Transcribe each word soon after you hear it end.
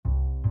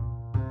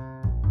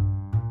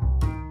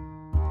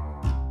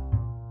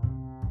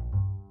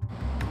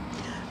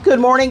good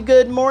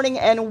morning,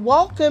 and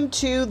welcome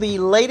to the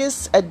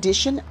latest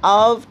edition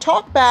of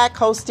Talkback,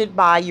 hosted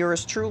by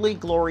yours truly,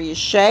 Gloria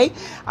Shea.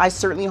 I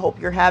certainly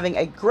hope you're having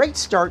a great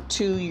start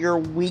to your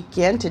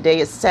weekend. Today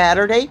is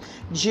Saturday,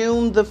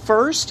 June the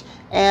 1st,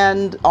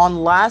 and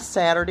on last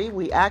Saturday,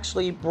 we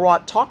actually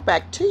brought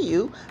Talkback to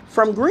you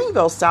from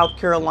Greenville, South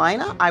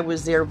Carolina. I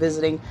was there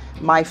visiting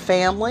my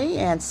family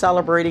and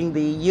celebrating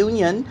the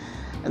union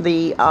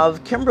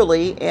of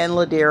Kimberly and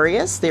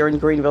Ladarius. They're in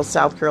Greenville,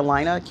 South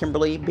Carolina,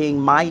 Kimberly being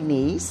my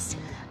niece.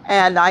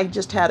 And I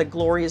just had a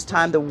glorious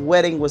time. The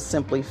wedding was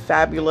simply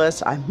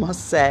fabulous, I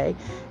must say.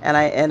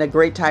 And a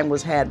great time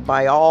was had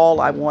by all.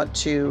 I want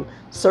to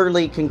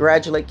certainly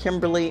congratulate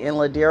Kimberly and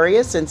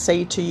Ladarius and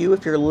say to you,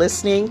 if you're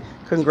listening,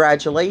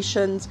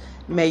 congratulations.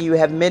 May you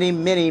have many,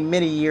 many,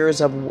 many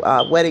years of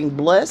wedding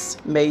bliss.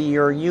 May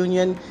your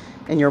union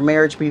and your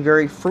marriage be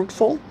very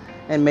fruitful.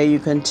 And may you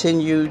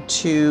continue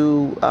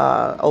to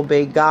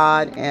obey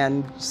God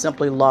and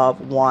simply love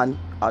one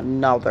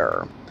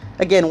another.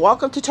 Again,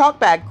 welcome to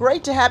Talkback.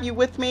 Great to have you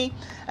with me.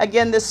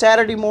 Again, this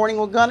Saturday morning,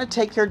 we're going to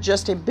take care of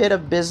just a bit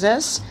of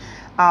business.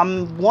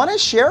 Want to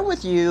share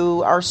with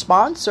you our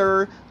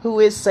sponsor, who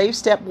is Safe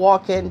Step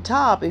Walk-In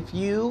Tub. If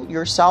you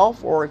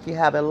yourself or if you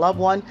have a loved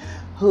one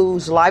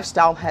whose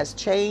lifestyle has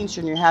changed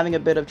and you're having a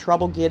bit of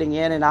trouble getting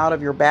in and out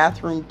of your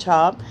bathroom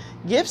tub,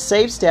 give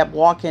Safe Step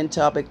Walk-In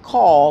Tub a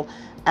call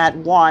at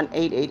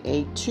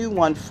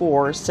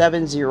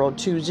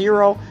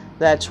 1-888-214-7020.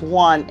 That's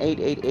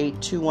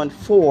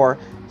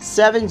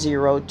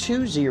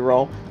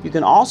 1-888-214-7020. You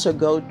can also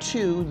go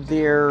to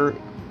their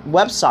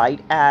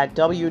website at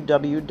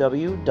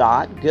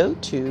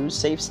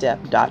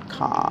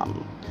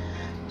www.gotosafestep.com.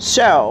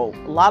 So,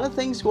 a lot of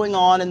things going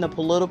on in the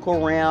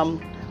political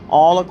realm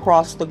all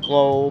across the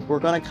globe. We're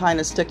going to kind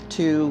of stick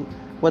to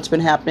what's been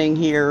happening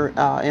here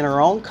in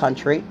our own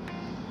country.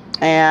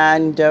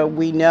 And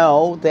we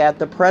know that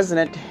the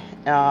president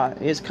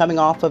is coming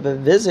off of a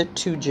visit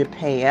to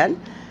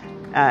Japan,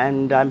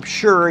 and I'm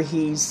sure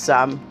he's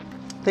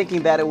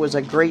thinking that it was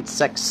a great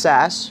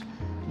success,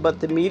 but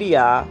the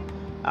media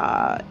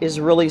is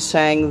really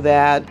saying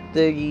that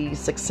the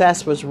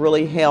success was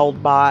really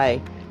held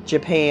by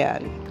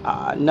Japan.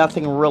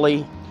 Nothing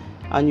really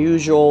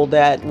unusual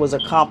that was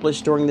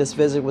accomplished during this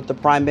visit with the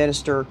Prime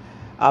Minister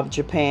of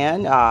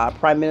Japan,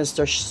 Prime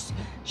Minister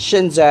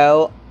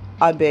Shinzo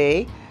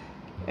Abe.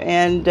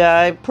 And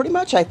pretty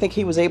much I think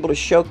he was able to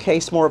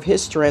showcase more of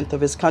his strength of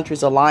his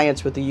country's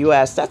alliance with the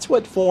U.S. That's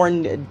what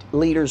foreign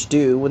leaders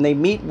do. When they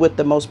meet with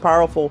the most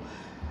powerful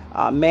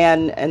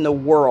man in the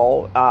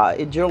world,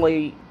 it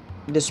generally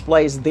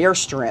displays their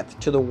strength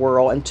to the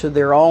world and to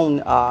their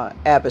own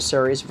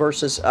adversaries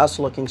versus us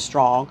looking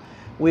strong.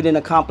 We didn't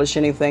accomplish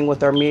anything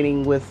with our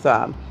meeting with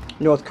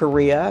North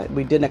Korea.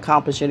 We didn't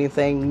accomplish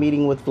anything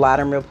meeting with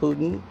Vladimir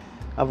Putin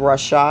of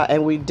Russia,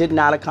 and we did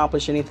not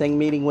accomplish anything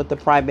meeting with the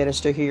Prime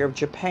Minister here of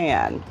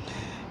Japan.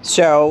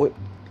 So,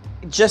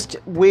 just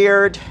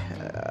weird,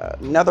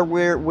 another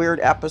weird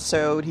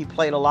episode. He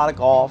played a lot of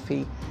golf.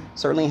 He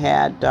certainly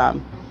had a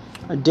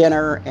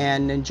dinner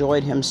and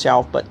enjoyed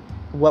himself, but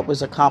what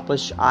was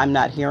accomplished, I'm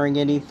not hearing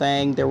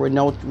anything. There were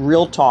no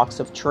real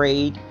talks of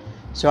trade,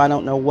 so I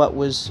don't know what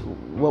was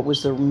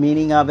the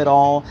meaning of it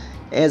all.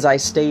 As I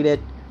stated,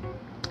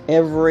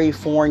 every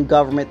foreign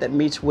government that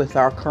meets with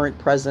our current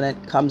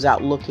president comes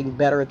out looking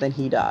better than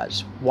he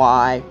does.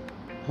 Why?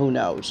 Who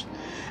knows?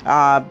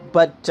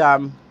 But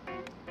the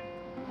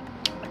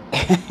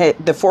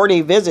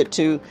 4-day visit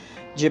to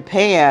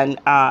Japan,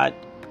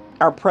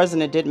 our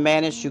president did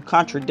manage to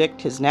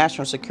contradict his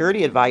national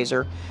security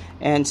advisor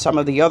and some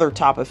of the other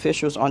top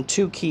officials on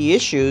two key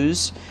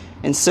issues,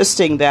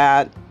 insisting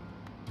that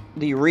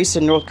the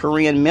recent North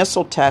Korean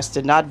missile test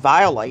did not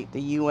violate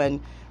the UN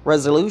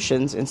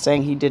resolutions, and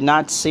saying he did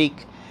not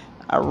seek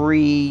a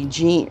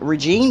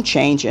regime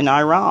change in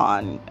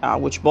Iran,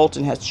 which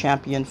Bolton has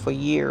championed for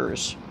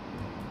years.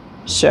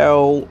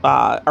 So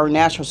our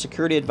National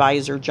Security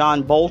Advisor,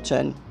 John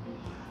Bolton,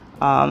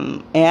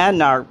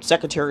 and our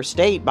Secretary of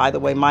State, by the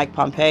way, Mike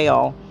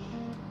Pompeo,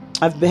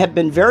 have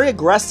been very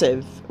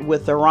aggressive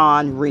with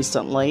Iran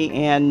recently,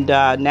 and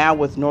now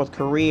with North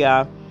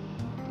Korea,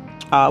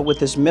 with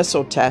this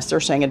missile test. They're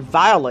saying it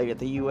violated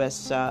the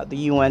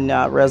UN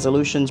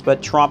resolutions,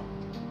 but Trump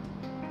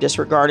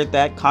disregarded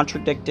that,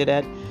 contradicted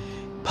it,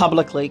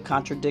 publicly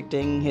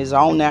contradicting his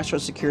own national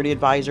security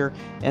advisor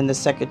and the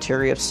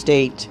Secretary of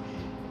State,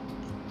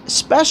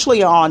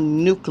 especially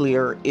on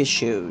nuclear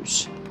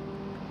issues.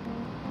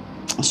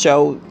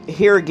 So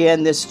here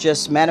again, this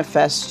just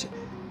manifests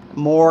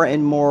more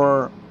and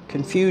more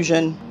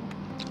confusion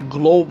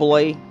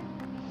globally.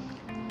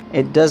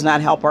 It does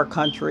not help our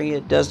country.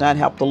 It does not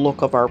help the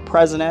look of our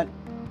president.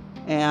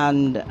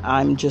 And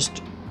I'm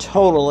just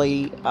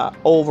totally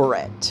over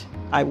it.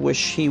 I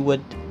wish he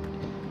would,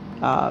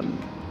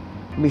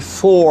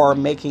 before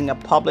making a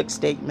public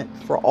statement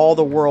for all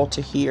the world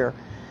to hear,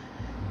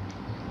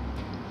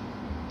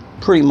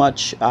 pretty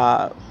much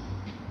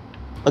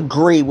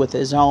agree with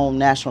his own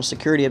national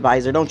security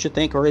advisor, don't you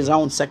think, or his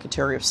own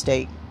Secretary of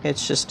State.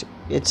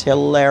 It's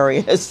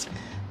hilarious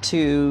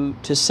to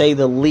say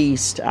the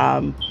least.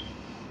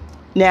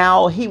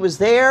 Now, he was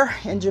there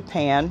in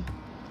Japan.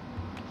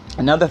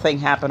 Another thing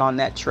happened on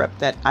that trip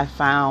that I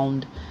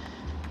found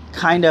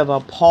kind of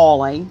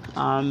appalling.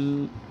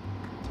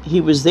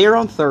 He was there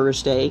on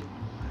Thursday,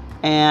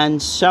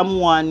 and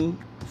someone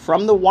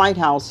from the White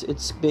House,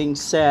 it's being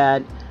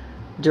said,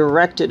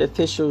 directed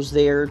officials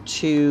there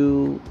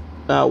to,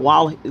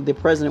 while the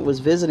president was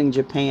visiting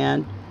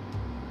Japan,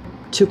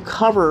 to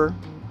cover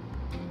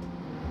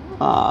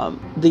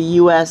the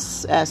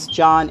USS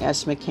John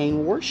S.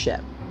 McCain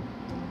warship.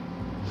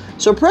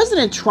 So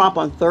President Trump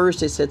on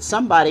Thursday said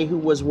somebody who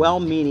was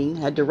well-meaning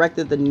had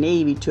directed the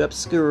Navy to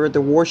obscure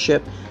the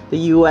warship,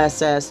 the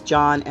USS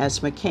John S.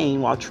 McCain,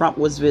 while Trump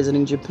was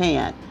visiting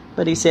Japan.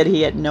 But he said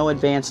he had no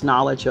advance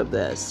knowledge of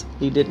this.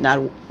 He did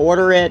not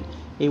order it.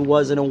 He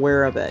wasn't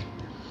aware of it.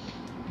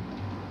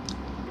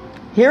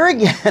 Here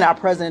again, our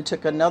president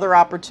took another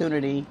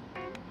opportunity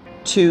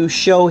to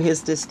show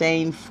his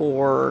disdain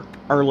for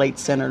our late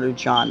Senator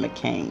John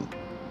McCain,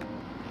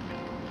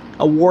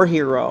 a war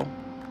hero.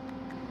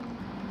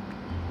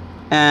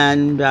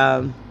 And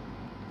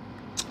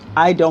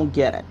I don't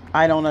get it.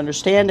 I don't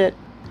understand it.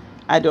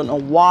 I don't know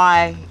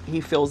why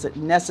he feels it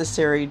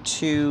necessary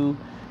to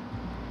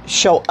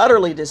show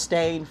utterly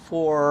disdain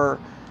for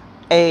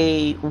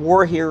a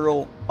war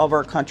hero of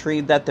our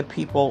country that the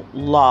people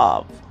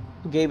love,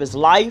 who gave his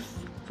life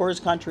for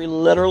his country,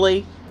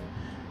 literally.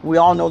 We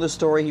all know the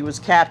story. He was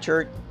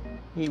captured.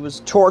 He was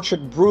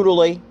tortured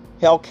brutally,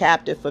 held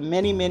captive for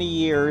many, many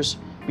years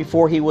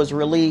before he was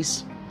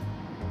released.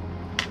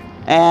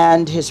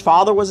 And his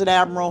father was an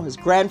admiral. His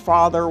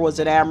grandfather was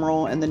an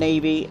admiral in the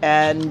Navy.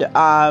 And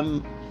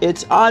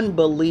it's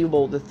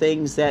unbelievable the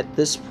things that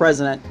this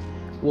president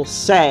will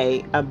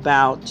say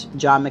about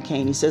John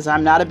McCain. He says,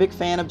 I'm not a big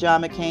fan of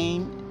John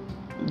McCain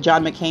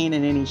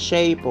in any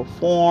shape or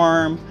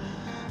form.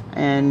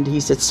 And he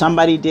said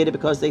somebody did it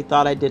because they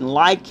thought I didn't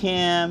like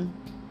him.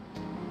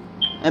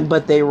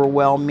 But they were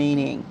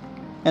well-meaning.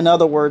 In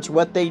other words,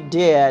 what they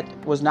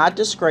did was not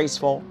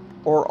disgraceful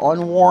or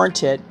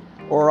unwarranted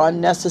or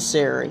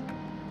unnecessary,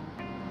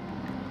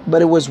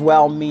 but it was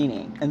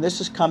well-meaning. And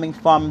this is coming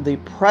from the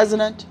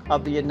President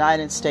of the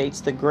United States,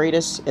 the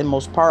greatest and the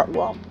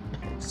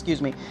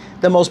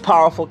most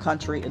powerful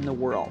country in the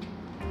world.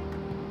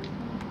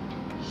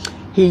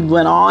 He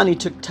went on, he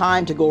took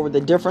time to go over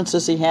the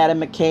differences he had in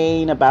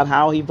McCain, about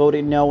how he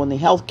voted no on the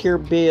health care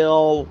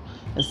bill,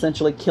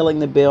 essentially killing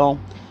the bill.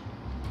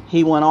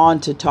 He went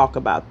on to talk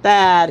about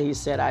that. He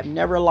said, I've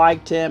never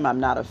liked him. I'm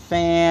not a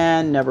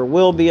fan, never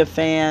will be a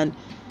fan.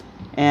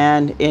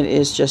 And it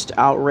is just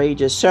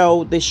outrageous.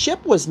 So the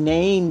ship was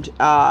named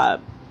for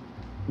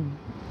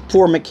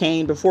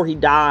McCain before he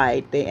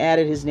died. They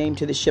added his name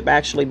to the ship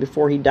actually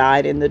before he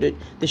died. And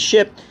the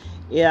ship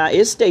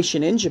is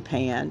stationed in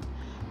Japan.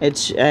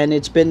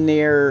 It's been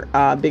there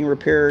being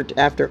repaired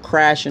after a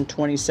crash in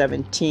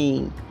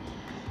 2017.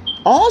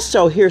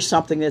 Also, here's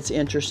something that's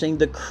interesting.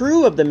 The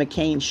crew of the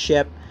McCain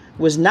ship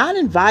was not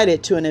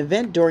invited to an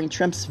event during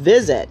Trump's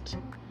visit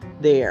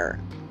there.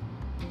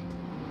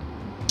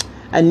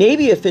 A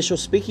Navy official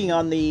speaking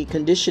on the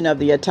condition of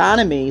the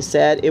autonomy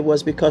said it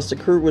was because the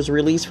crew was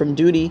released from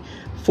duty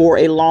for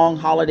a long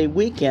holiday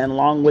weekend,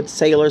 along with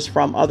sailors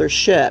from other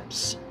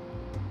ships.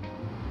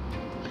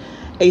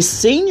 A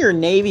senior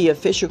Navy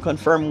official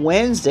confirmed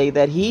Wednesday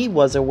that he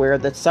was aware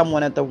that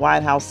someone at the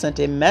White House sent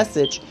a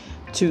message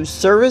to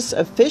service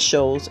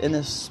officials in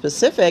the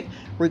specific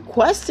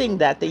requesting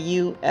that the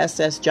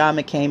USS John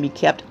McCain be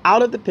kept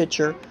out of the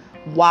picture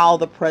while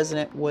the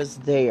president was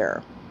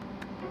there.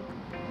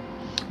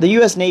 The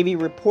U.S. Navy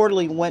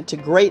reportedly went to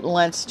great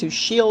lengths to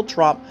shield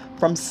Trump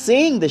from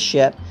seeing the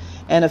ship.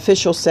 An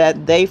official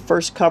said they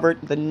first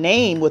covered the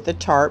name with a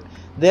tarp,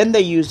 then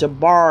they used a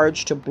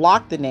barge to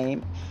block the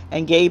name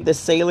and gave the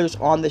sailors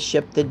on the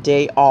ship the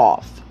day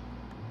off.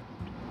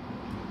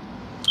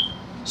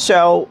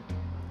 So,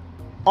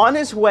 on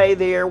his way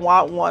there,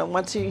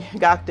 once he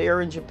got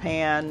there in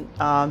Japan,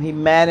 he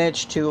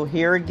managed to,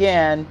 here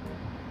again,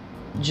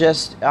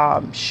 just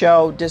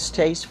show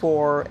distaste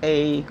for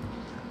a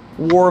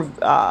war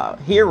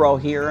hero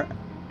here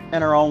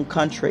in our own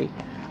country.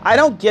 I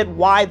don't get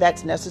why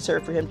that's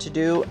necessary for him to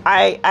do.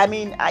 I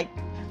mean,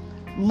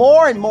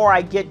 more and more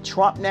I get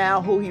Trump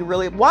now, who he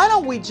really, why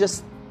don't we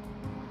just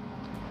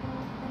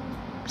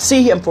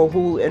see him for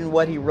who and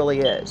what he really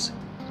is?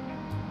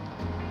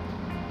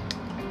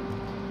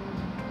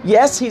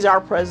 Yes, he's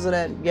our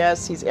president.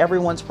 Yes, he's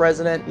everyone's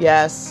president.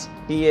 Yes,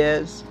 he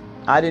is.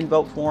 I didn't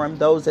vote for him.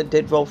 Those that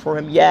did vote for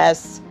him,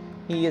 yes,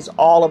 he is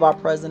all of our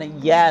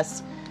president.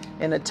 Yes,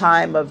 in a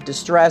time of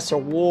distress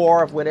or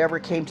war, if whatever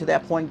came to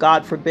that point,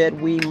 God forbid,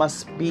 we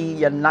must be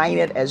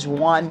united as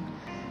one,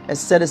 as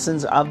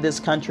citizens of this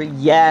country.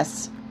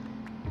 Yes,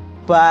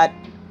 but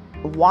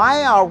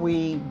why are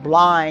we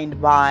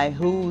blind by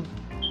who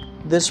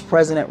this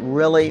president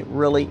really,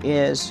 really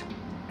is?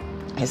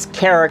 His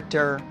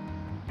character.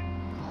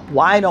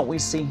 Why don't we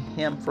see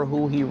him for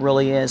who he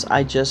really is?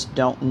 I just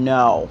don't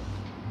know.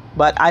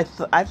 But I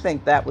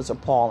think that was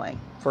appalling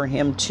for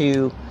him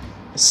to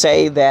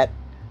say that,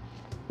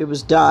 it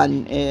was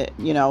done,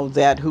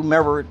 that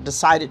whomever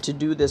decided to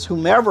do this,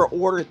 whomever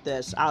ordered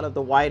this out of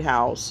the White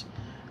House,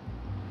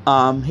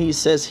 he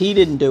says he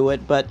didn't do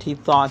it, but he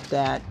thought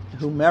that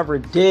whomever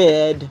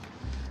did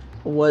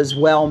was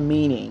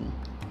well-meaning.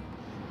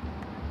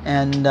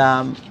 And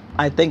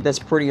I think that's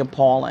pretty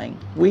appalling.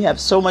 We have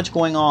so much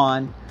going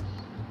on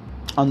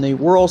the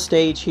world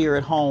stage here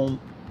at home.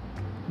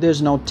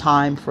 There's no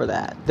time for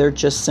that. There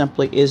just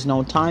simply is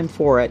no time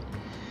for it.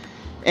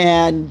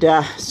 And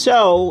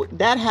so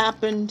that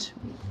happened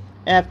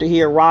after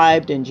he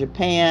arrived in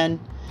Japan.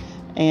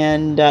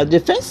 And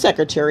Defense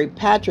Secretary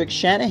Patrick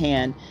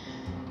Shanahan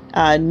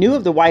knew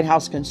of the White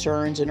House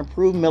concerns and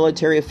approved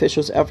military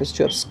officials' efforts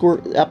to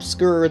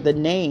obscure the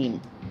name.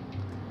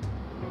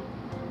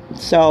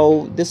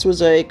 So this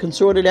was a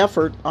concerted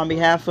effort on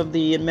behalf of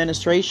the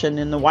administration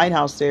in the White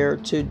House there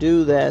to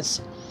do this.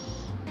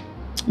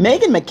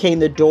 Meghan McCain,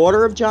 the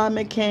daughter of John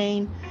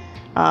McCain,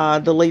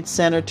 the late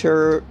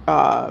senator,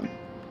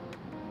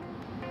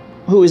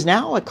 who is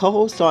now a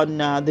co-host on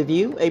The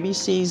View,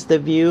 ABC's The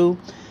View,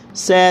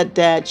 said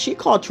that she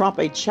called Trump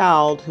a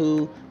child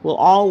who will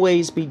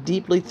always be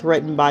deeply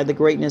threatened by the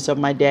greatness of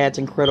my dad's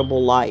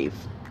incredible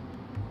life.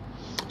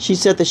 She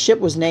said the ship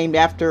was named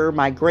after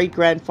my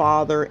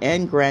great-grandfather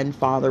and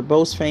grandfather,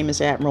 both famous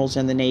admirals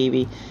in the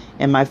Navy,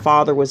 and my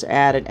father was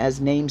added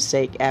as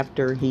namesake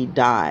after he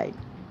died.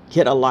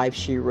 Get a life,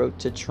 she wrote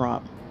to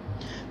Trump.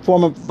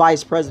 Former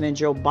Vice President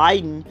Joe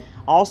Biden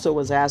also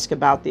was asked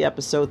about the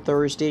episode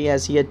Thursday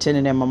as he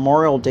attended a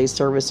Memorial Day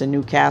service in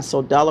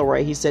Newcastle,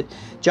 Delaware. He said,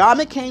 John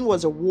McCain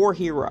was a war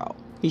hero.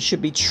 He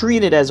should be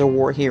treated as a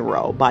war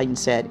hero, Biden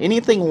said.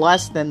 Anything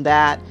less than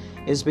that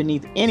is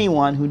beneath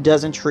anyone who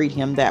doesn't treat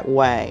him that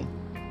way.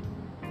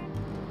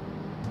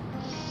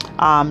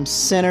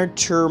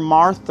 Senator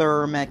Martha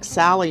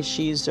McSally,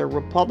 she's a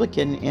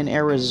Republican in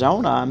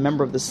Arizona, a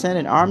member of the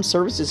Senate Armed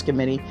Services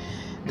Committee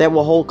that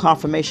will hold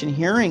confirmation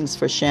hearings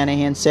for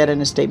Shanahan, said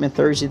in a statement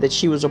Thursday that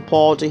she was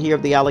appalled to hear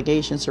of the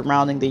allegations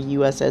surrounding the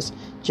USS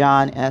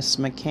John S.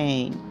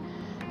 McCain.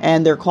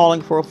 And they're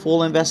calling for a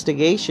full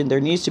investigation. There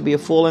needs to be a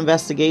full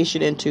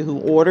investigation into who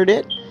ordered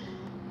it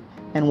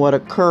and what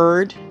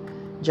occurred.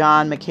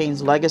 John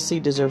McCain's legacy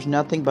deserves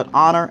nothing but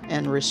honor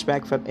and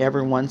respect from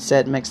everyone,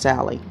 said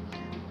McSally,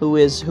 who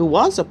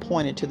was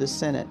appointed to the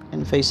Senate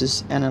and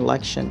faces an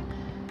election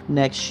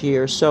next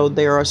year. So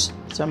there are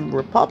some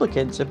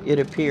Republicans, it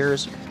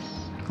appears,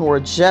 who are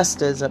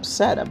just as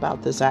upset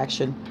about this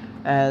action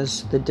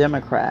as the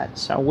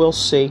Democrats. So we'll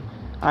see.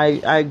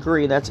 I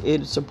agree.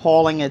 It's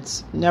appalling.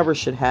 It's never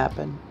should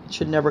happen. It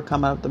should never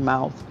come out of the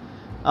mouth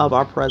of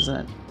our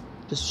president.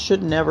 This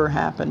should never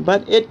happen.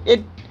 But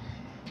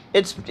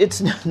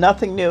it's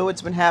nothing new.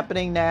 It's been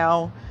happening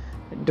now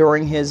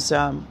during his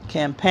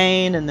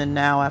campaign, and then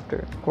now after,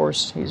 of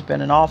course, he's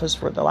been in office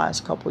for the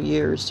last couple of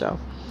years. So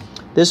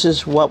this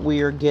is what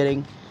we are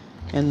getting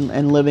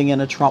and living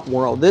in a Trump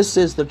world. This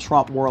is the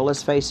Trump world,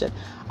 let's face it.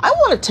 I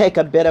want to take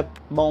a bit of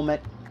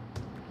moment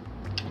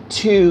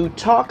to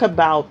talk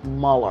about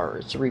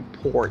Mueller's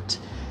report.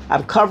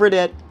 I've covered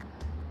it.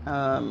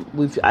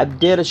 I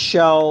did a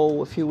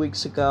show a few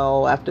weeks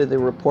ago after the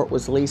report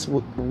was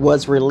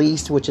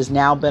released, which has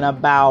now been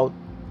about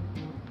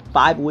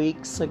 5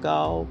 weeks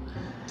ago.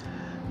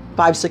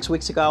 5-6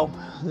 weeks ago,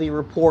 the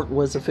report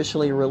was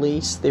officially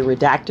released. The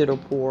redacted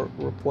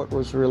report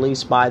was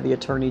released by the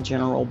Attorney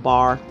General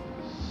Barr.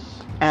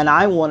 And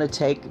I want to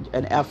take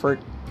an effort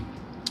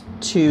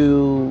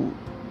to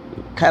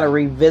kind of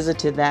revisit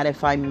that,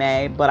 if I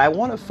may. But I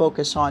want to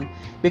focus on,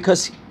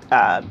 because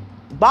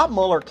Bob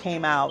Mueller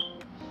came out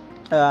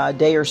a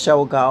day or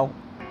so ago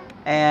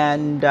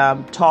and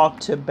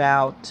talked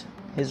about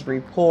his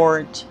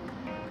report.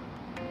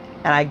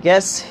 And I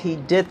guess he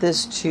did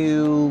this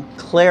to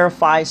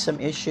clarify some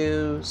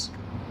issues.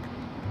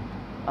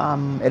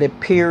 It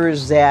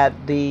appears that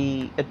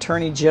the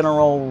Attorney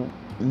General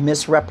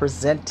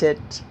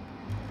misrepresented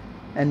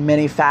in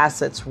many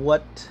facets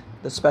what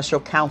the special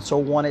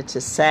counsel wanted to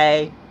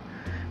say.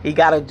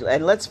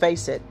 And let's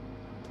face it,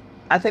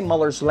 I think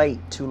Mueller's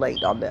too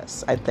late on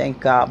this. I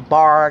think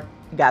Barr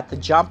got the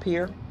jump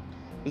here.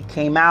 He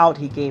came out,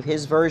 he gave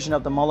his version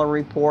of the Mueller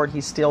report.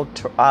 He's still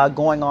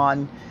going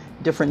on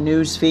different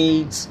news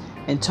feeds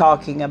and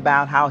talking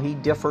about how he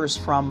differs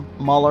from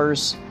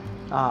Mueller's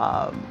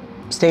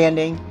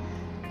standing.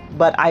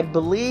 But I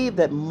believe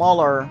that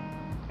Mueller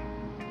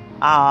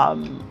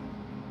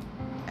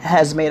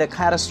has made a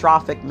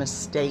catastrophic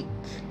mistake,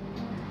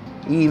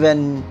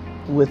 even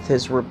with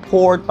his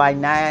report, by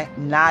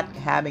not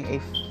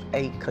having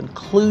a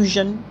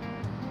conclusion.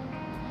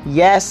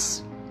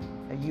 Yes,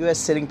 a U.S.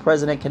 sitting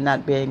president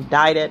cannot be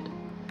indicted,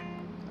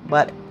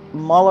 but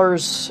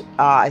Mueller's,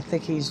 I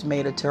think he's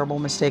made a terrible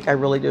mistake. I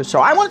really do. So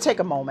I want to take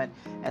a moment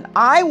and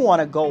I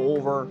want to go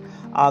over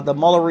the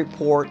Mueller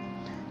report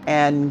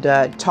and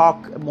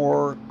talk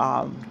more,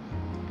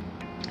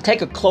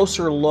 take a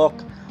closer look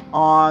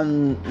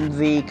on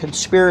the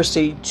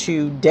conspiracy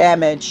to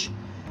damage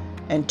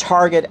and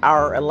target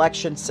our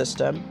election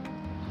system.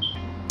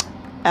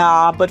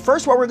 But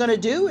first, what we're going to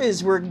do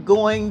is we're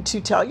going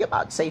to tell you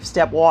about Safe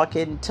Step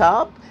Walk-In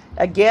Tub.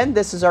 Again,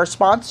 this is our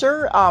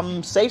sponsor,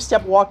 Safe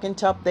Step Walk-In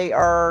Tub. They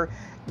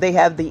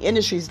have the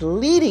industry's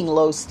leading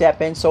low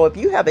step-in. So if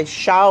you have a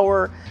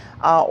shower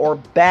or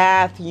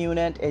bath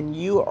unit and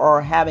you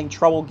are having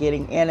trouble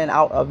getting in and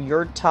out of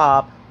your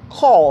tub,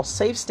 call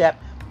Safe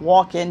Step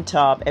Walk-In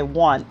Tub at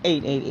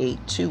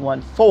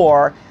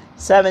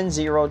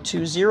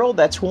 1-888-214-7020.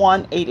 That's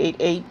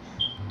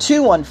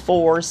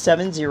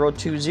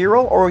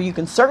 1-888-214-7020. Or you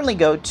can certainly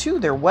go to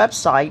their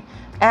website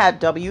at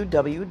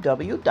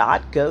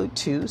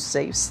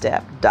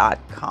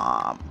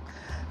www.gotosafestep.com.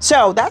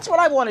 So that's what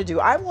I want to do.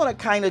 I want to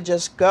kind of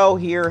just go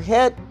here,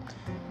 head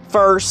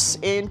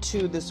first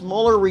into this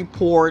Mueller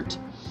report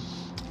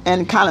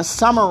and kind of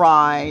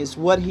summarize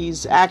what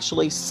he's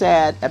actually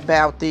said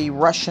about the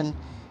Russian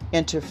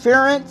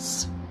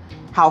interference,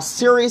 how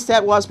serious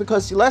that was,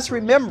 because let's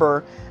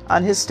remember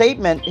on his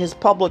statement, his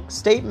public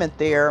statement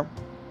there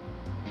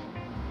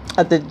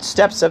at the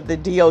steps of the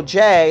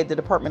DOJ, the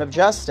Department of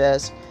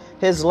Justice,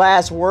 his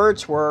last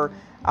words were,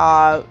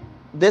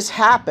 this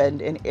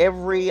happened and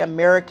every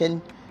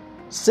American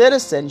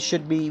citizen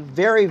should be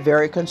very,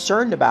 very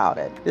concerned about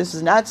it. This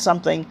is not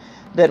something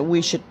that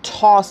we should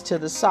toss to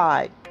the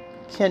side.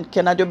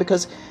 Can I do it?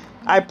 Because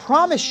I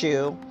promise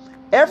you,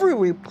 every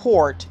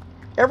report,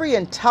 every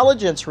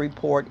intelligence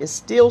report is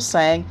still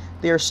saying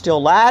they're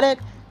still at it.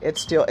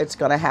 It's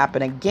going to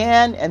happen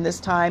again. And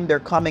this time they're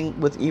coming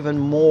with even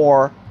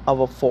more of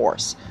a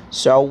force.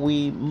 So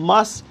we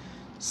must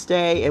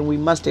stay and we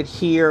must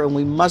adhere and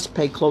we must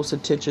pay close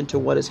attention to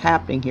what is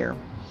happening here.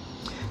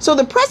 So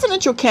the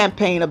presidential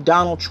campaign of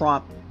Donald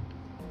Trump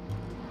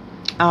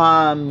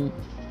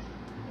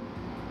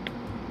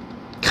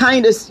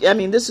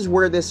this is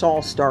where this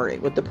all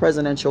started with the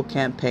presidential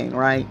campaign,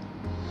 right?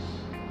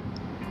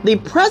 The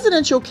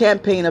presidential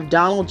campaign of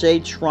Donald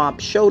J. Trump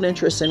showed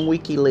interest in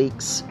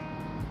WikiLeaks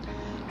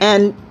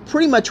and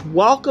pretty much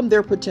welcomed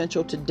their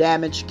potential to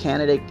damage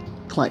candidate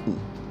Clinton,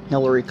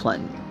 Hillary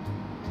Clinton.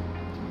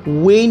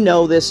 We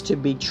know this to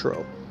be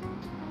true.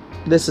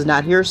 This is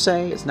not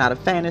hearsay. It's not a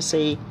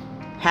fantasy.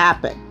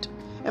 Happened.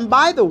 And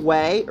by the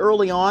way,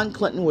 early on,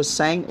 Clinton was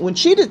saying, when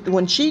she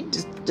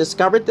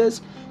discovered this,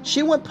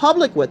 she went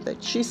public with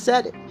it. She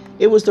said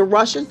it was the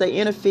Russians, they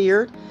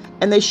interfered,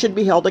 and they should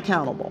be held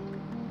accountable.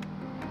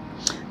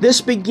 This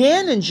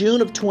began in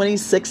June of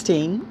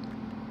 2016.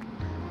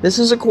 This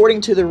is according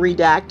to the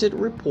redacted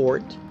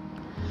report.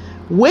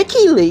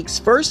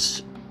 WikiLeaks'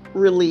 first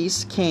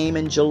release came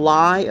in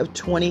July of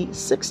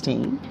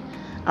 2016,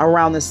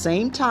 around the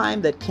same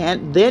time that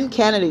then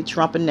candidate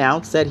Trump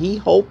announced that he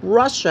hoped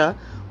Russia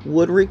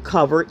would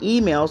recover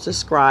emails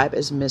described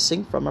as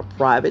missing from a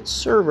private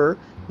server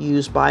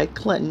used by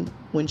Clinton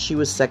when she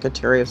was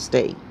Secretary of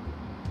State.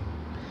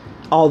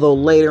 Although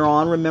later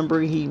on, remember,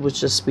 he was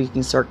just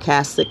speaking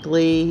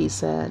sarcastically, he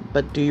said.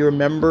 But do you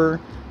remember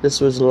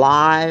this was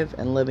live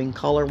and living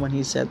color when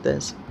he said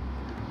this?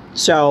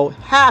 So,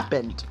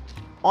 happened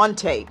on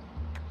tape,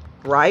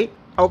 right?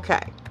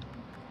 Okay.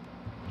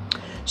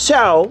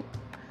 So,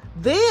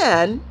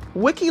 then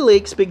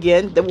WikiLeaks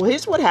began. Well,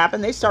 here's what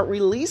happened. They start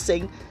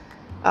releasing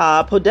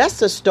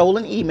Podesta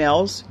stolen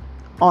emails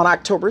on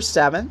October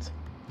 7th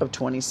of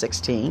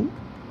 2016.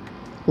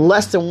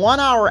 Less than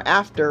 1 hour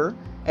after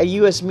a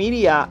U.S.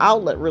 media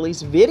outlet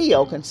released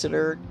video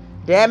considered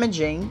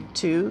damaging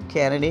to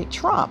candidate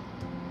Trump.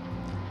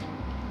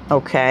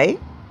 Okay.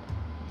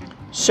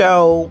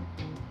 So,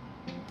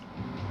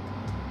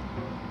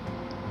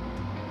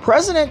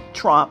 President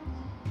Trump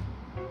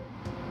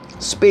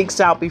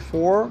speaks out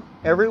before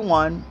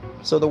everyone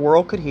so the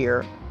world could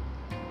hear.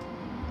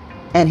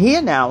 And he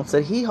announced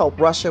that he hoped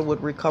Russia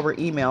would recover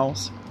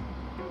emails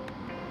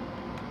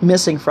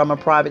missing from a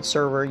private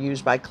server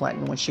used by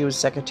Clinton when she was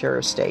Secretary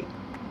of State.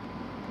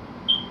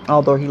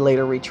 Although he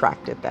later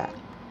retracted that.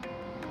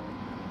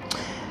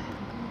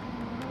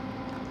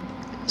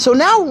 So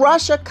now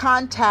Russia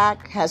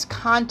has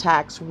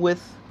contacts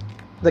with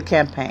the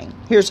campaign.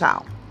 Here's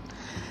how.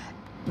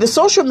 The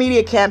social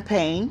media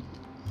campaign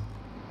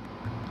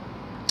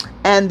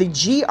and the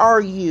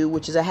GRU,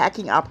 which is a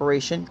hacking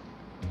operation,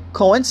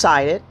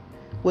 coincided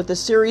with a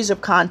series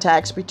of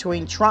contacts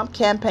between Trump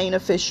campaign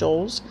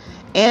officials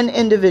and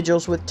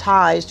individuals with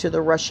ties to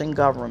the Russian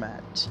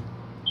government.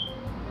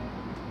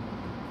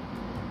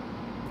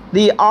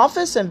 The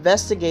office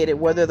investigated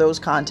whether those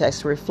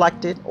contacts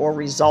reflected or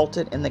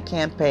resulted in the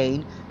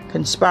campaign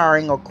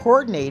conspiring or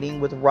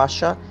coordinating with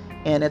Russia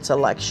in its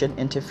election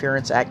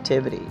interference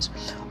activities.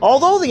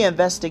 Although the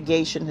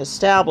investigation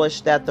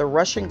established that the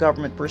Russian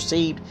government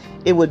perceived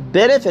it would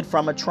benefit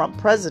from a Trump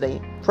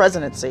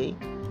presidency,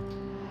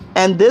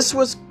 and this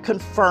was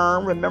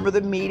confirmed, remember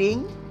the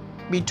meeting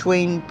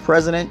between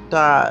President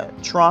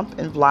Trump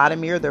and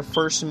Vladimir, their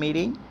first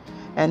meeting,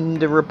 and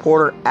the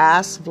reporter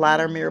asked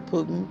Vladimir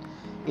Putin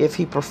if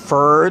he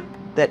preferred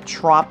that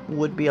Trump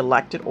would be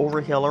elected over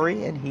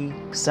Hillary, and he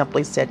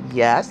simply said,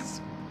 yes,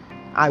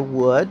 I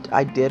would.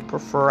 I did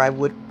prefer, I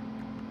would.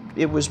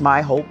 It was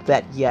my hope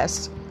that,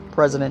 yes,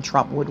 President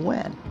Trump would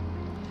win.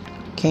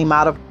 Came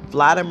out of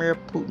Vladimir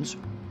Putin's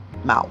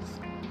mouth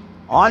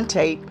on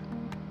tape,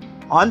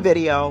 on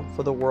video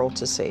for the world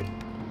to see.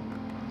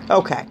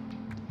 Okay,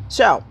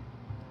 so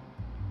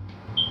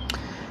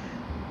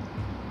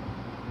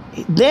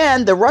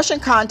then the Russian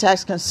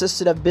contacts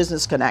consisted of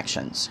business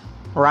connections,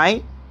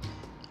 right?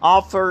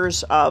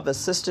 Offers of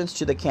assistance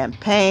to the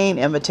campaign,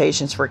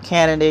 invitations for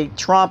candidate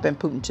Trump and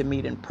Putin to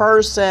meet in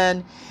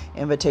person,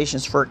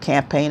 invitations for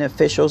campaign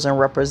officials and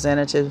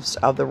representatives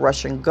of the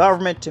Russian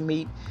government to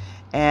meet,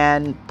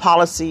 and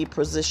policy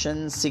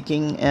positions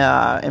seeking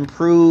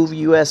improve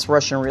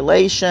U.S.-Russian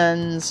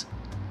relations.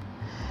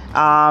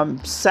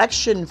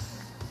 Section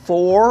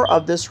 4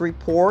 of this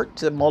report,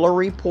 the Mueller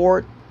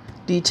report,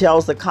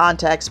 details the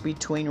contacts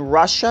between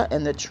Russia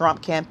and the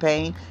Trump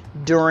campaign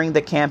during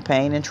the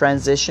campaign and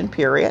transition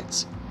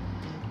periods.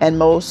 And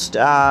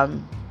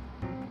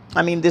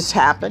this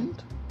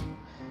happened.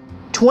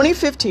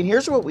 2015,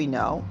 here's what we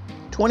know.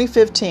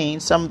 2015,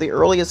 some of the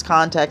earliest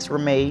contacts were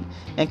made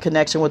in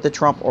connection with the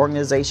Trump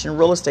Organization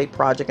real estate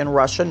project in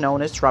Russia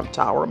known as Trump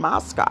Tower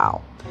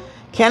Moscow.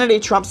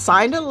 Candidate Trump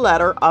signed a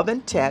letter of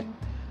intent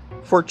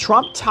for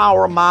Trump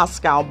Tower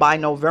Moscow by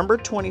November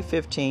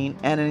 2015,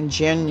 and in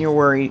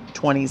January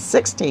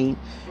 2016,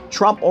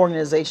 Trump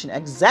Organization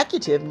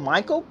executive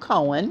Michael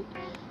Cohen,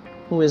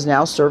 who is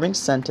now serving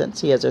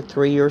sentence, he has a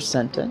 3-year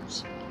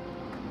sentence.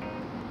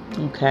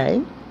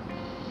 Okay.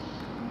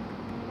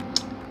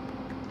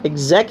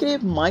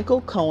 Executive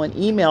Michael Cohen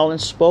emailed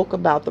and spoke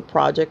about the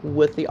project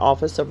with the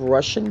Office of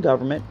Russian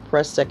Government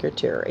Press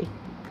Secretary.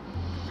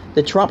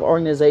 The Trump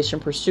Organization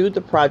pursued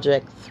the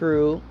project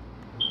through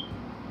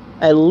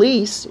at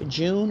least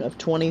June of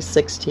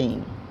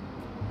 2016,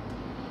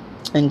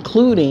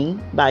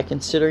 including by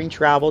considering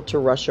travel to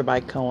Russia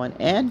by Cohen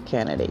and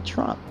candidate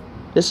Trump.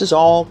 This is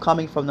all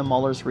coming from the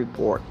Mueller's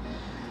report.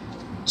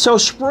 So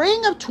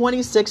spring of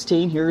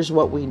 2016, here's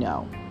what we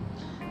know.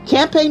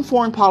 Campaign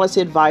foreign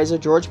policy advisor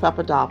George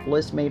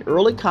Papadopoulos made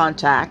early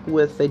contact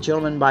with a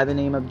gentleman by the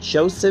name of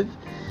Joseph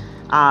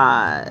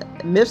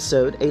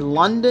Mifsud, a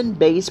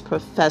London-based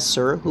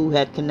professor who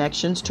had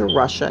connections to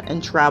Russia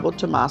and traveled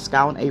to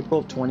Moscow in April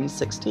of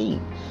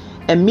 2016.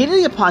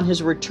 Immediately upon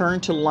his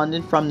return to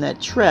London from that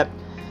trip,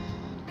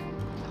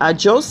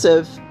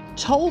 Joseph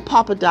told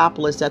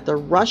Papadopoulos that the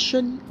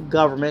Russian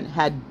government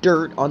had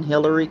dirt on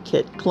Hillary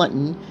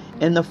Clinton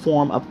in the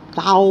form of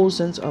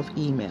thousands of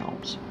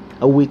emails.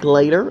 A week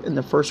later, in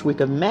the first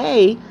week of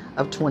May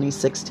of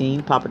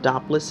 2016,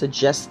 Papadopoulos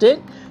suggested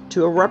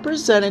to a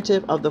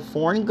representative of the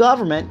foreign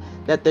government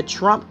that the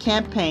Trump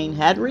campaign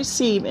had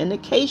received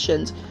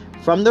indications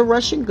from the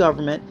Russian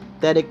government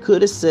that it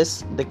could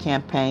assist the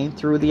campaign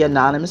through the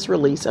anonymous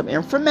release of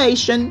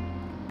information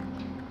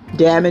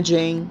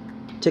damaging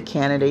to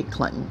candidate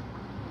Clinton.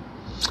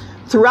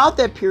 Throughout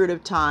that period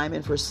of time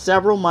and for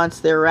several months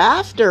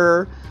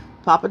thereafter,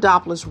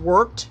 Papadopoulos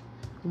worked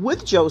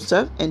with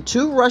Joseph and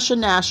 2 Russian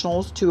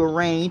nationals to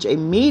arrange a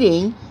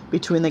meeting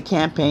between the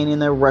campaign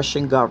and the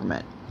Russian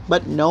government.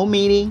 But no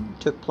meeting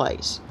took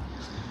place.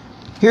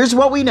 Here's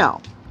what we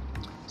know.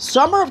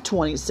 Summer of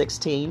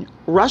 2016,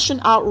 Russian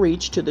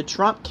outreach to the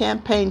Trump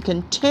campaign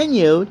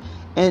continued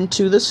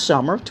into the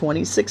summer of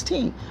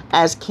 2016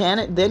 as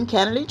then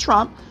candidate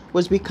Trump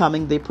was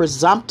becoming the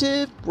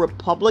presumptive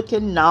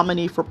Republican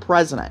nominee for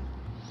president.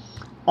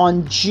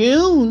 On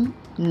June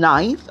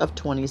 9th of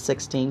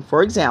 2016,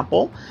 for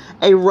example,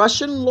 a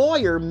Russian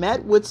lawyer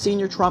met with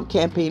senior Trump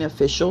campaign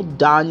official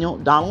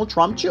Donald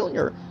Trump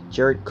Jr.,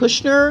 Jared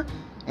Kushner,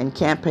 and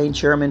campaign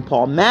chairman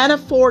Paul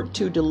Manafort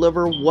to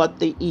deliver what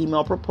the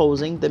email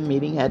proposing the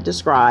meeting had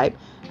described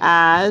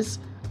as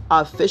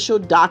official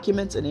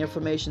documents and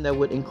information that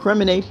would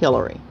incriminate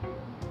Hillary.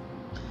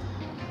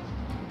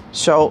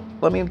 So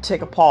let me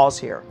take a pause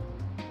here.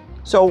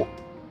 So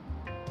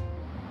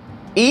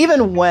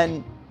even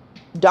when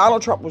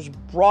Donald Trump was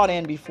brought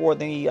in before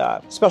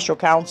the special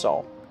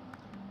counsel,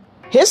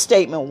 his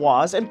statement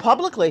was, and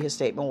publicly his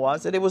statement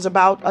was, that it was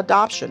about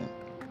adoption,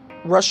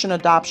 Russian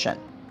adoption.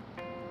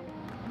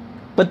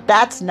 But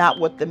that's not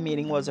what the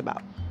meeting was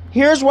about.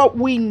 Here's what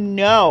we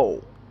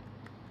know.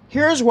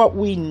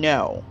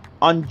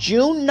 On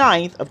June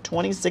 9th of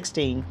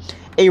 2016,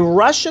 a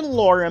Russian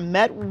lawyer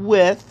met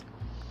with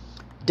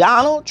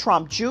Donald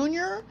Trump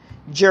Jr.,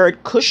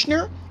 Jared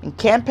Kushner, and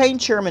campaign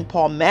chairman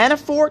Paul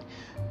Manafort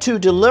to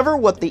deliver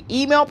what the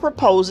email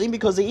proposing,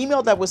 because the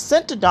email that was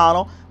sent to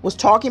Donald was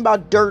talking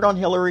about dirt on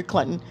Hillary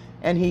Clinton.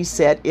 And he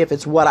said, if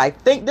it's what I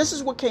think, this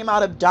is what came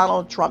out of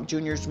Donald Trump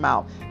Jr.'s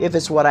mouth. If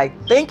it's what I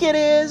think it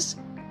is,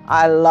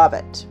 I love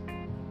it.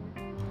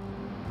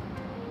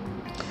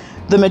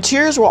 The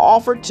materials were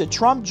offered to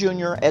Trump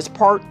Jr. as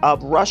part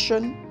of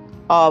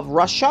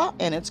Russia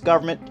and its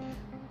government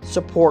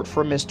support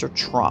for Mr.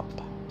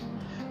 Trump.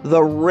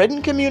 The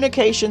written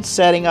communication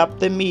setting up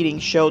the meeting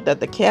showed that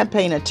the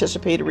campaign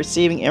anticipated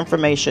receiving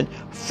information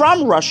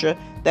from Russia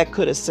that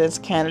could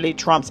assist candidate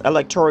Trump's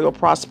electoral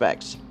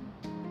prospects.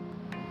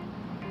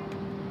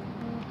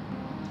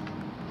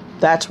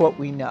 That's what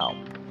we know.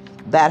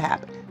 That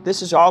happened.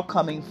 This is all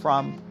coming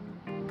from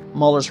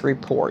Mueller's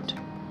report.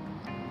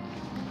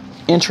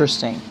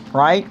 Interesting.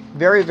 right?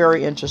 Very,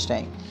 very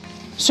interesting.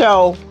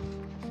 So,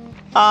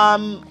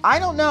 I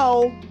don't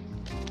know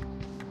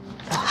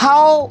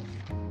how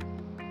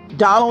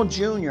Donald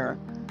Jr.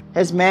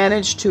 has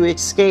managed to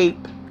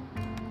escape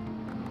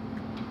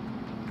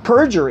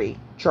perjury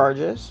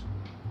charges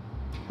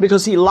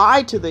because he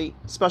lied to the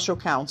special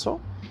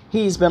counsel.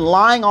 He's been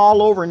lying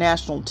all over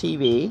national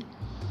TV.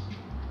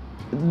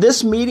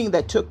 This meeting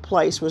that took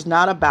place was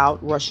not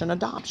about Russian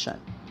adoption.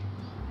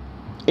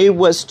 It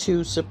was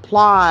to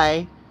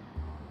supply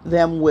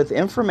them with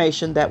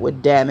information that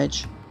would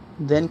damage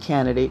then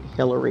candidate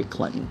Hillary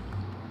Clinton.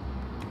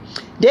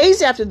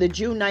 Days after the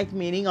June 9th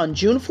meeting, on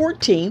June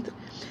 14th,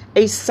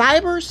 a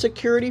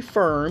cybersecurity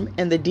firm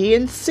in the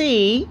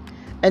DNC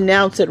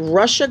announced that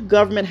Russian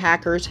government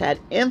hackers had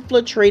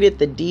infiltrated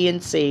the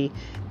DNC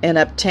and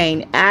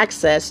obtained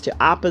access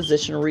to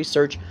opposition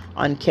research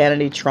on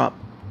candidate Trump.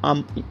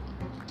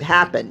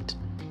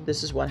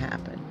 This is what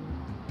happened.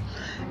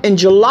 In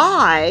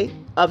July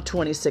of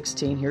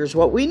 2016, here's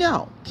what we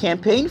know.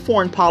 Campaign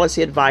foreign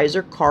policy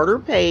advisor Carter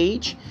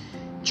Page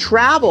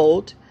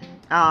traveled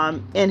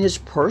in his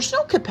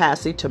personal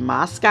capacity to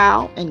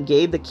Moscow and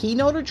gave the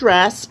keynote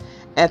address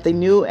at the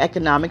New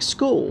Economic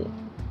School.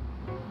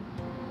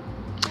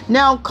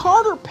 Now,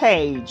 Carter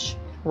Page,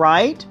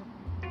 right?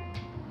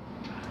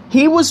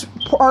 He was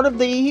one of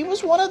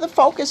the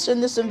focus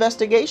in this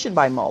investigation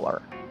by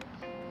Mueller.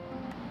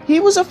 He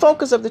was a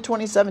focus of the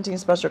 2017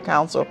 special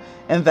counsel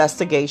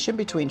investigation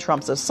between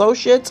Trump's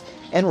associates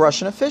and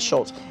Russian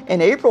officials.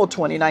 In April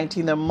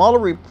 2019, the Mueller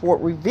report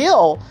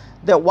revealed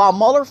that while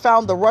Mueller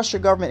found the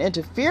Russian government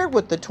interfered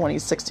with the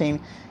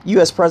 2016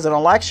 U.S. presidential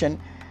election,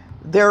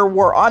 there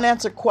were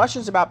unanswered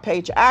questions about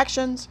Page's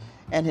actions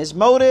and his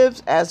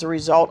motives as a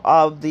result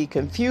of the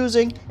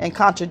confusing and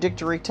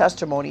contradictory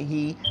testimony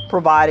he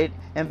provided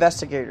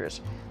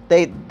investigators.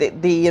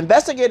 The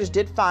investigators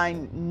did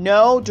find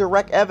no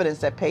direct evidence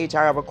that Page,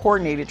 however,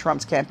 coordinated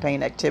Trump's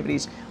campaign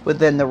activities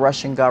within the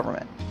Russian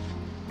government.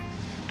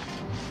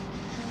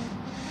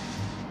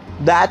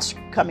 That's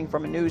coming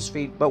from a news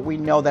feed, but we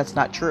know that's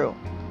not true.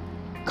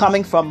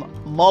 Coming from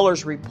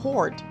Mueller's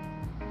report,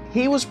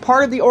 he was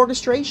part of the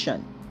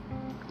orchestration.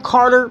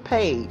 Carter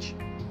Page.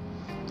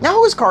 Now,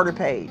 who is Carter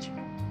Page?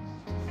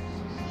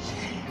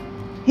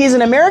 He's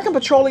an American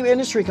petroleum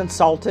industry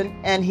consultant,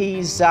 and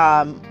he's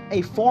a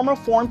former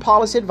foreign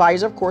policy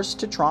advisor, of course,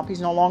 to Trump.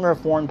 He's no longer a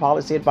foreign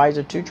policy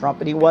advisor to Trump,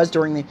 but he was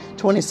during the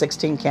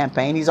 2016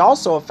 campaign. He's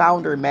also a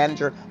founder and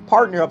manager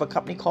partner of a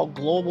company called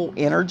Global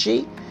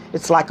Energy.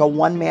 It's like a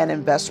one-man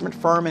investment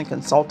firm and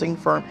consulting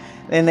firm,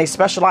 and they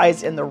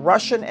specialize in the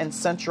Russian and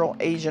Central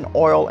Asian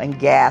oil and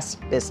gas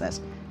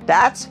business.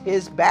 That's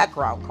his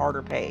background,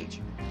 Carter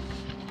Page.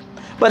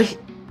 But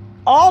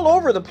all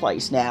over the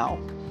place now,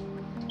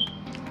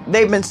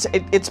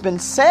 it's been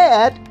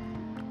said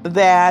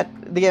that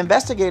the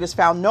investigators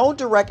found no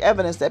direct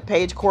evidence that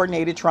Page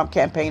coordinated Trump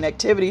campaign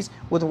activities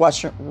with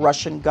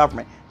Russian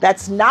government.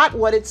 That's not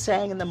what it's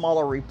saying in the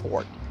Mueller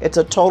report. It's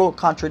a total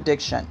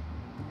contradiction.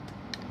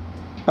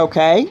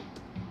 Okay?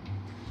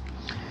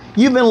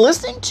 You've been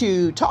listening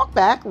to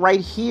Talkback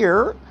right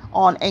here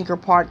on Anchor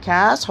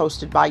Podcast,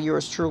 hosted by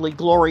yours truly,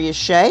 Gloria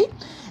Shea.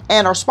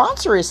 And our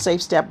sponsor is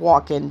Safe Step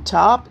Walk-In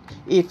Tub.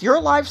 If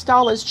your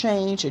lifestyle has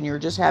changed and you're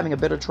just having a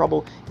bit of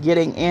trouble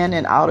getting in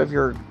and out of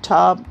your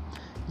tub,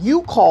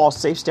 you call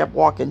Safe Step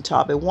Walk-In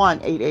Tub at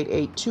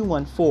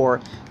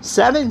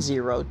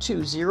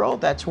 1-888-214-7020.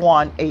 That's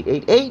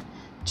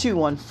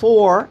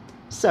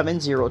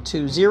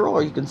 1-888-214-7020.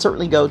 Or you can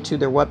certainly go to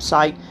their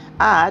website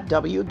at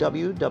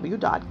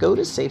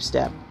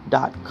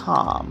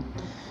www.godosafestep.com.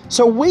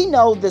 So we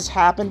know this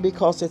happened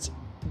because it's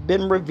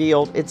been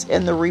revealed. It's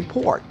in the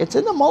report. It's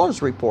in the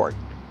Mueller's report.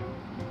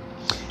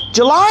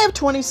 July of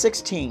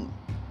 2016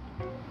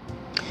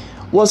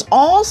 was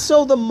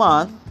also the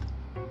month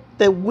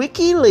that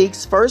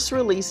WikiLeaks first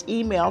released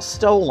emails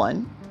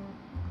stolen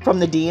from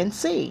the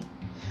DNC.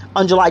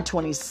 On July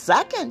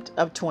 22nd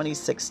of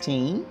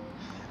 2016,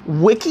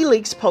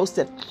 WikiLeaks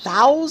posted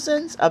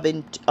thousands of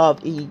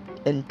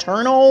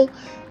internal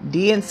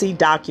DNC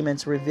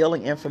documents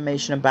revealing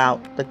information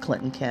about the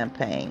Clinton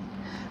campaign.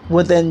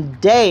 Within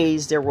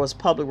days, there was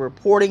public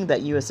reporting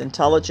that U.S.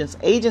 intelligence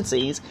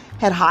agencies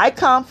had high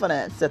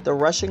confidence that the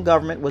Russian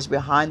government was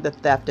behind the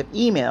theft of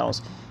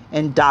emails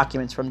and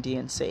documents from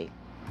DNC.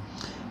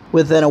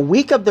 Within a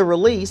week of the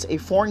release, a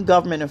foreign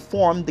government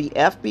informed the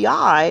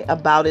FBI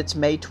about its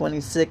May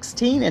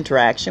 2016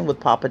 interaction with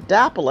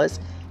Papadopoulos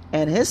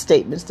and his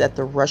statements that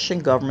the Russian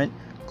government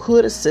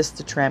could assist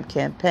the Trump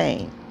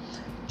campaign.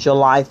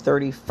 July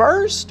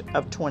 31st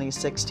of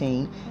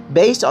 2016,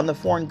 based on the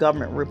foreign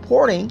government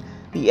reporting,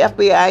 the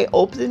FBI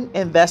opened an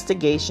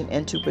investigation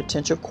into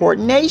potential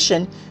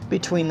coordination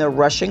between the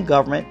Russian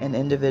government and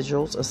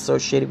individuals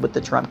associated with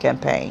the Trump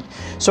campaign.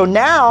 So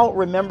now,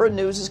 remember,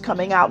 news is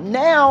coming out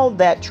now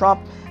that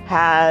Trump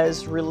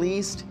has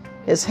released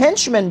his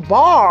henchman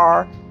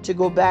Barr to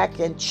go back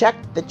and check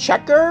the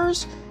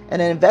checkers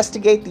and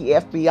investigate the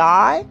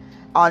FBI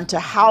onto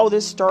how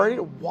this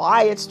started,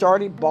 why it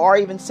started. Barr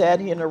even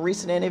said in a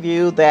recent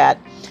interview that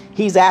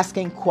He's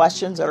asking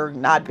questions that are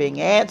not being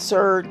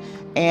answered,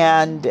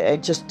 and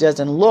it just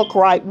doesn't look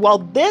right. Well,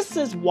 this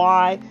is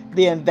why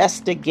the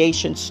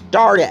investigation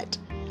started.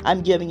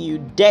 I'm giving you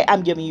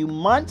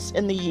months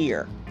in the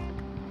year.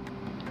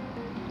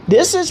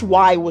 This is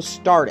why it was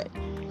started.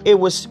 It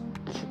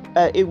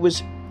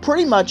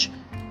pretty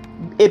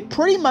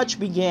much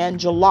began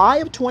July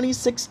of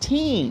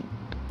 2016.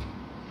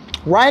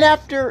 Right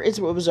after it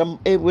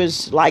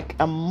was like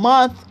a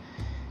month.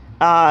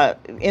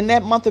 In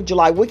that month of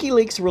July,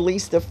 WikiLeaks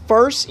released the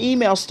first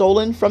email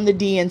stolen from the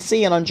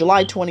DNC, and on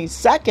July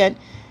 22nd,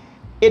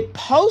 it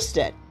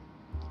posted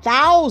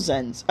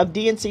thousands of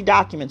DNC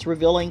documents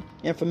revealing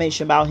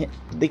information about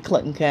the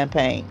Clinton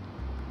campaign.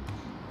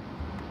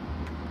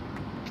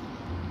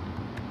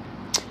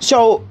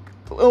 So,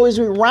 as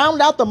we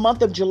round out the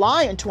month of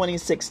July in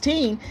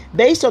 2016,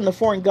 based on the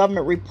foreign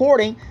government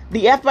reporting,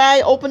 the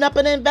FBI opened up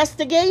an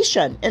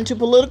investigation into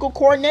political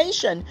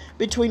coordination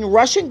between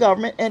Russian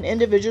government and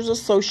individuals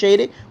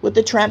associated with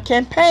the Trump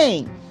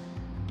campaign,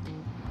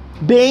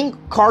 being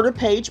Carter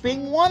Page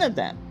being one of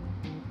them.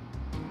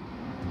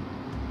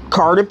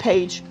 Carter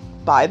Page,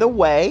 by the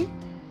way,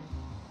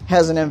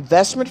 has an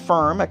investment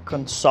firm, a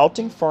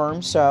consulting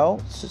firm, so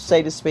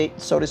to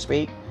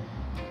speak,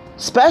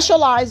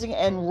 specializing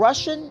in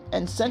Russian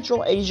and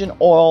Central Asian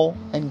oil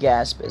and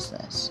gas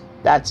business.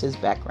 That's his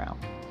background.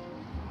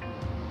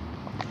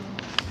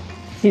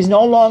 He's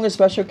no longer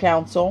special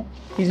counsel.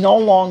 He's no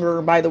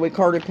longer, by the way,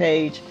 Carter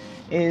Page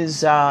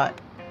is,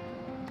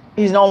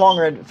 he's no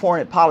longer a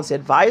foreign policy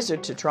advisor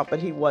to Trump, but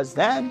he was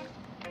then.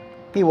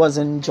 He was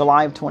in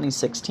July of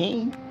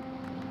 2016.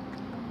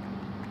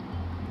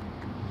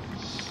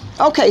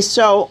 Okay,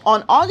 so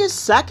on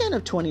August 2nd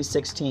of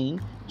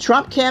 2016,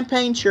 Trump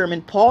campaign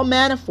chairman Paul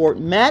Manafort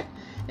met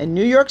in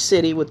New York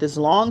City with his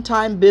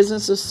longtime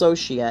business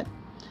associate,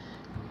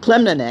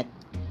 Kilimnik,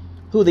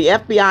 who the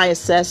FBI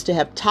assessed to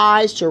have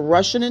ties to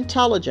Russian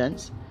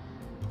intelligence.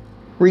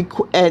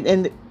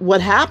 And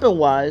what happened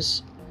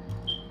was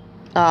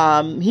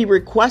he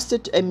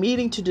requested a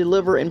meeting to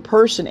deliver in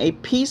person a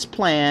peace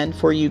plan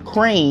for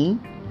Ukraine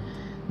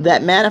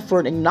that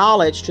Manafort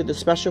acknowledged to the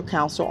special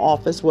counsel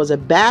office was a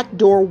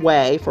backdoor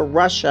way for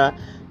Russia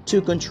to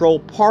control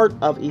part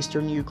of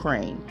eastern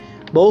Ukraine.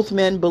 Both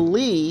men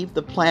believed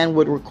the plan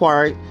would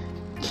require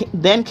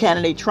then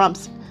candidate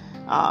Trump's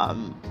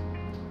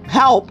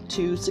help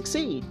to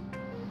succeed,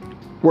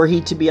 were he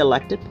to be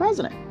elected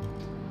president.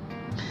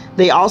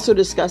 They also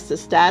discussed the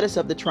status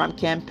of the Trump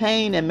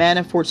campaign and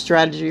Manafort's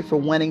strategy for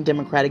winning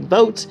Democratic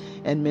votes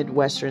in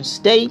Midwestern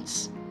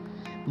states.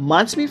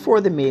 Months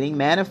before the meeting,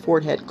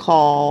 Manafort had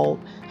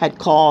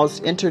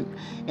caused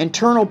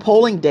internal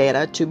polling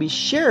data to be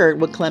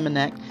shared with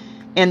Kilimnik,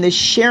 and the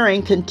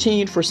sharing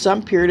continued for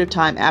some period of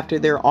time after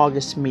their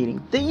August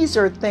meeting. These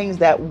are things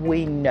that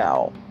we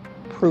know,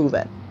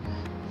 proven.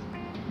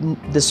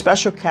 The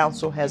special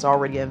counsel has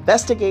already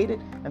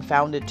investigated and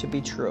found it to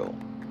be true.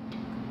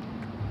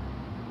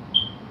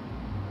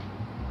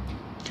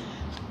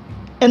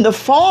 In the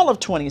fall of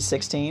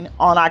 2016,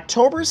 on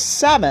October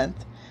 7th,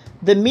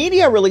 the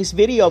media released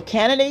video of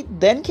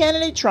then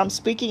candidate Trump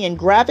speaking in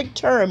graphic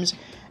terms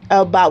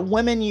about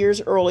women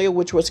years earlier,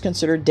 which was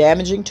considered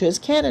damaging to his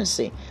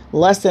candidacy.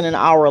 Less than an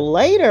hour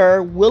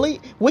later,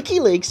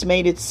 WikiLeaks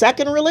made its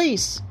second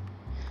release.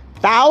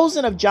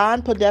 Thousands of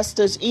John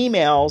Podesta's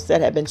emails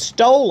that had been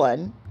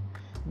stolen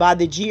by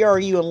the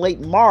GRU in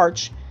late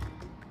March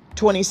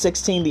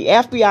 2016. The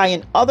FBI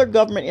and other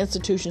government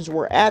institutions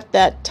were at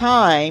the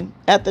time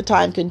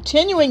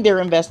continuing their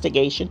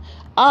investigation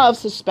of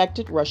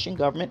suspected Russian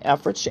government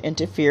efforts to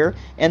interfere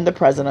in the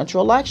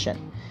presidential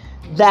election.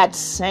 That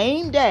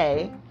same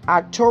day,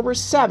 October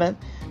 7th,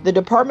 the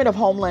Department of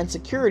Homeland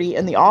Security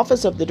and the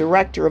Office of the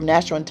Director of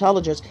National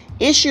Intelligence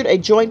issued a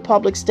joint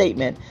public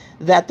statement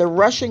that the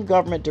Russian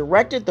government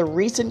directed the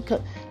recent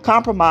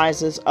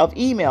compromises of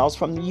emails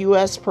from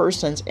U.S.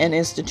 persons and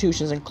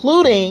institutions,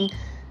 including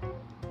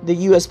the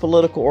U.S.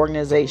 political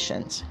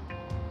organizations.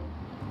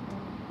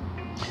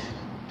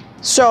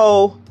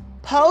 So,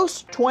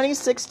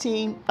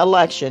 post-2016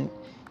 election,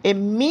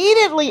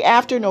 immediately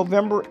after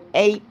November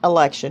 8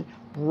 election,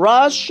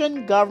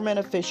 Russian government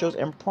officials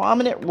and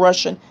prominent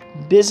Russian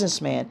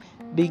businessmen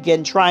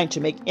began trying to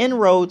make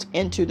inroads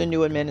into the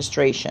new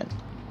administration.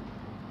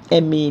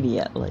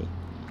 Immediately.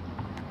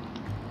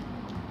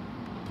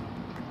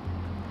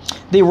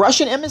 The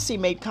Russian embassy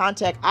made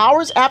contact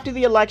hours after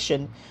the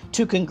election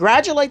to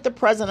congratulate the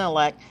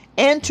president-elect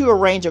and to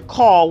arrange a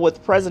call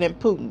with President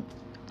Putin.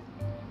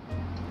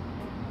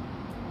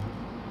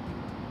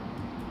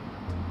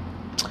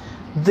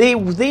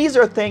 These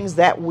are things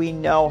that we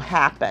know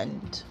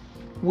happened.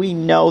 We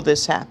know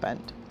this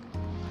happened.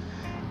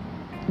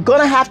 Going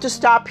to have to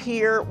stop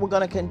here. We're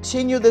going to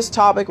continue this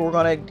topic.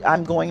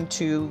 I'm going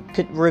to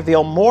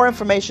reveal more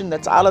information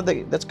that's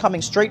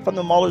coming straight from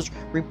the Mueller's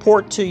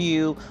report to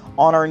you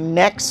on our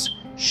next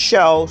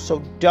show. So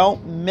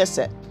don't miss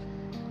it.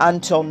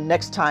 Until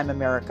next time,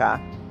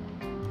 America.